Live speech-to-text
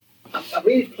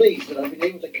really pleased that I've been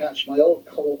able to catch my old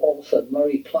co-author,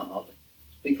 Murray Clark,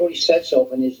 before he sets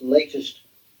off in his latest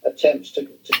attempts to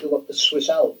go up the Swiss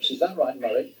Alps. Is that right,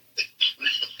 Murray?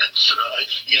 That's right.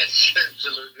 Yes,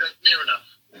 absolutely. Near enough.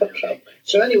 Okay.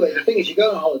 So anyway, the thing is, you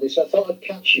go on holiday, so I thought I'd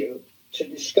catch you to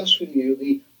discuss with you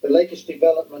the latest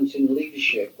development in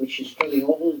leadership, which is filling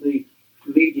all the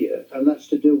media, and that's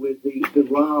to do with the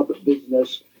RAB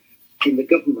business in the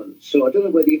government. So I don't know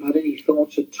whether you've had any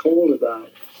thoughts at all about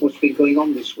what's been going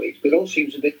on this week, but it all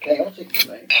seems a bit chaotic to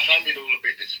me. I found it all a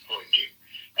bit disappointing,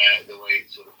 the way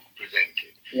it's sort of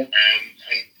presented. Yeah.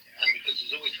 And because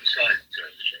there's always two sides to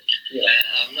everything. Yeah.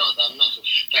 I'm not a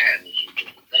fan, as you can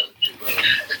tell, to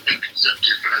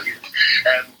conservative values.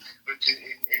 But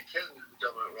in terms of the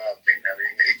dominant RAB thing, I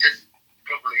mean, it's just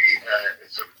probably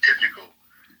sort of typical.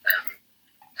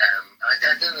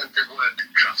 I don't know the word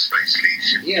trust-based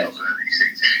leadership. Yes. These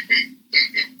things.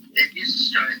 It used to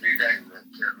strike me then that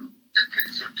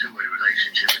it's a two-way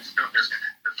relationship. It's not just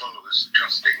the followers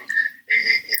trusting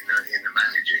in the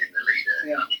manager, in the leader.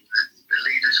 Yeah. I mean, the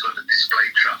leader's got to display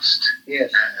trust.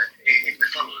 Yes. In the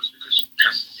followers, because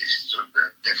trust is sort of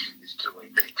definitely this two-way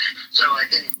thing. So I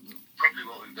think probably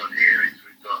what we've got here is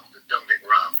we've got the Dominic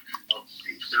Raab,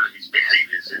 obviously through his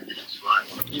behaviours and his right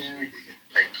on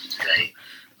today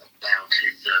about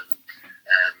his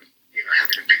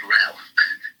having a big row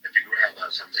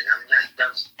about something. I mean, that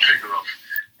does trigger off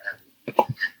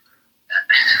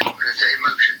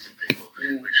emotions in people,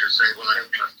 which will say, well, I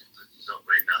don't trust him because he's not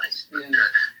very nice.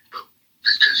 But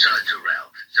there's two sides to a row.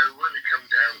 So when it comes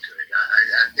down to it,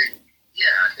 I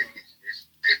think it's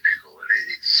typical, and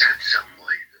it's sad some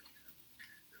way that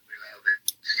we allow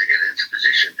this to get into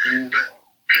position. But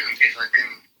if I can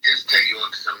just take you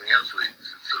on to something else we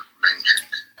sort of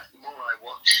mentioned, the more I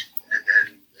watch and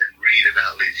read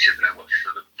about leadership, and I watch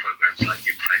sort of programs like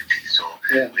The Apprentice or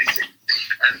these things,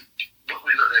 and what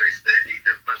we look there is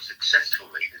the most successful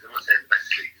leaders. I'm not saying the best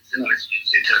leaders, let's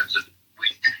use in terms of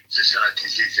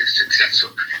societies is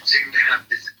successful, seem to have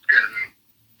this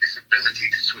ability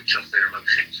to switch off their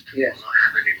emotions, or not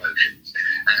have any emotions,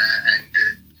 and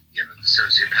the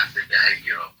sociopathic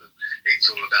behaviour of them. It's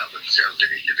all about themselves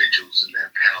and individuals and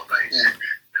their power base. And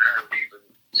I would even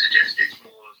suggest it's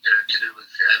more to do with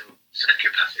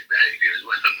psychopathic behaviour as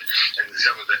well. And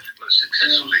some of the most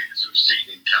successful leaders we've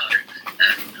seen in time,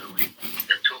 and who we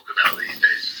can talk about these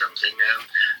days or something,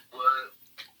 were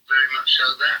very much so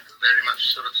that, very much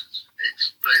sort of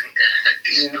displaying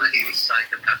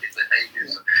psychopathic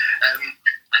behaviours.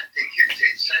 I think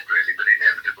it's sad really, but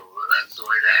inevitable that that's the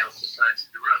way how society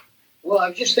to run. Well,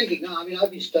 I'm just thinking now, I mean, I've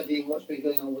been studying what's been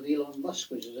going on with Elon Musk,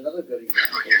 which is another good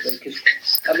example. Because,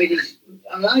 I mean,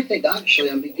 I think actually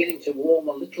I'm beginning to warm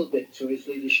a little bit to his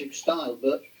leadership style,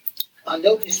 but I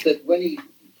noticed that when he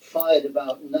fired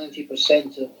about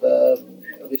 90%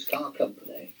 of his car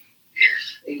company,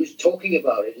 he was talking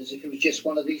about it as if it was just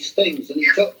one of these things. And he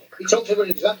talks about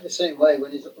it exactly the same way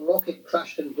when his rocket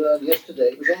crashed and burned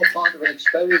yesterday. It was all part of an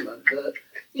experiment that,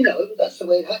 that's the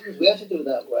way it happens. We have to do it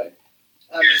that way.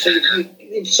 So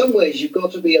in some ways, you've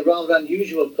got to be a rather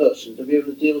unusual person to be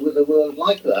able to deal with a world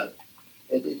like that,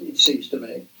 it seems to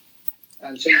me.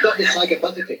 And so you've got this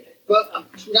psychopathic thing. But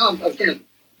now I was going to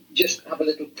just have a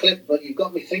little clip, but you've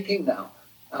got me thinking now.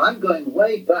 And I'm going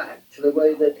way back to the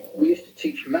way that we used to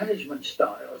teach management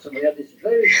styles, and we had this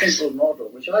very simple model,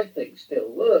 which I think still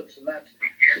works, and that's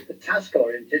the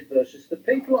task-oriented versus the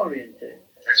people-oriented.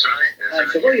 That's right.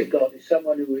 And so what you've got is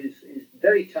someone who is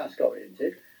very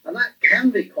task-oriented, and that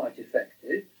can be quite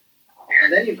effective.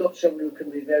 And then you've got someone who can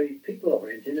be very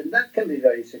people-oriented, and that can be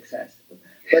very successful.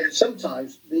 But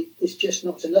sometimes it's just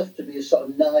not enough to be a sort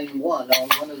of 9-1 on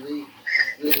one of the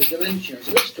dimensions.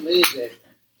 It looks to me as if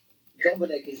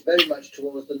Dominic is very much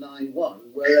towards the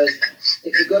 9-1, whereas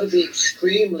if you've got to be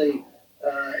extremely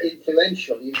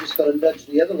influential, you've just got to nudge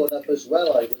the other one up as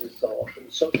well, I would have thought.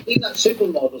 And so even that simple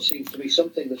model seems to be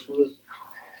something that's worth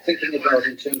thinking about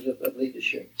in terms of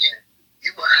leadership.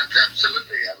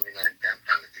 Absolutely. I mean, I'm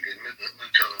thinking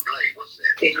Mouton and Blake, wasn't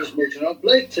it? It was Mouton and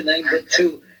Blake, to name but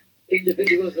two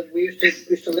individuals that we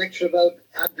used to lecture about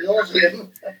ad nauseum.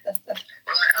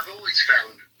 Well, I've always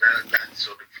found that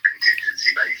sort of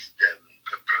contingency-based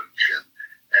approach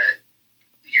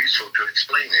useful to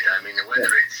explain it. I mean,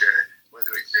 whether it's we were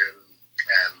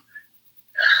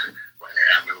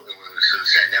sort of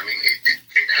saying, I mean,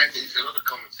 it has a lot of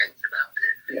common sense about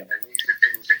it, and these are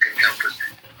things that can help us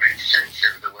make sense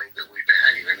of the way that we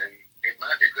behave, and it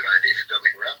might be a good idea for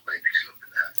Dominic Raab maybe to look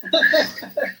at that.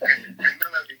 And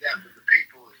not only that, but the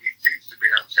people he seems to be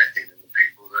upsetting and the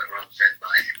people that are upset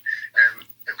by him,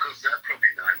 of course, they're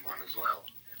probably 9-1 as well.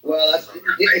 Well,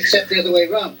 except the other way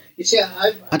around. You see,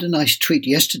 I had a nice tweet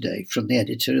yesterday from the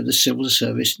editor of the Civil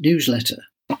Service newsletter.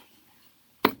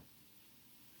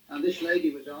 And this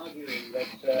lady was arguing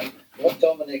that what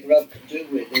Dominic Rubb could do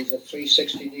with is a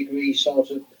 360-degree sort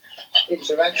of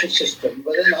interaction system.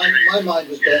 But then my mind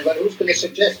was going, well, who's going to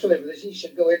suggest to him that he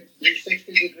should go in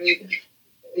 360-degree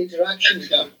interaction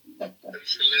stuff?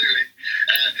 Absolutely.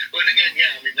 Well, again,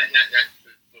 yeah, I mean, that's the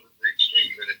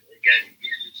extreme, but again,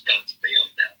 it starts me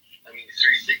off now. I mean,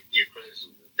 360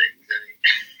 appraisals and things. I mean,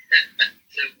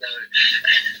 so no,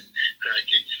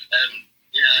 crikey.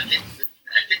 Yeah, I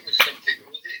think there's something.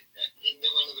 Was it in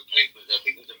one of the papers? I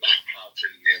think there was a Mac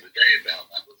cartoon the other day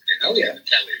about that. Wasn't it? Oh yeah. Going to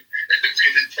tell him. Who's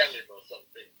going to tell him or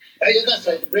something? Yeah, that's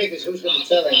right. The break is who's going to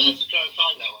tell him. I'll have to try and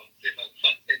find that one. See if I can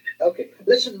send it. Okay.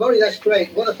 Listen, Murray, that's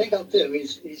great. What I think I'll do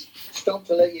is stop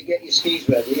to let you get your skis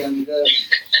ready, and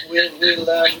we'll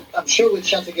I'm sure we'll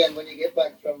chat again when you get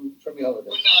back from your holiday.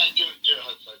 Well, no, I do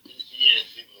hope so. It's years,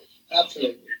 isn't it?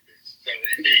 Absolutely. So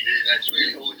indeed, that's really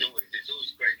it's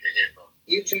always great to hear from.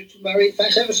 You too, Murray.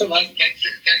 Thanks ever so much. Thanks.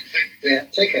 Yeah,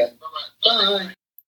 take care. Bye-bye. Bye.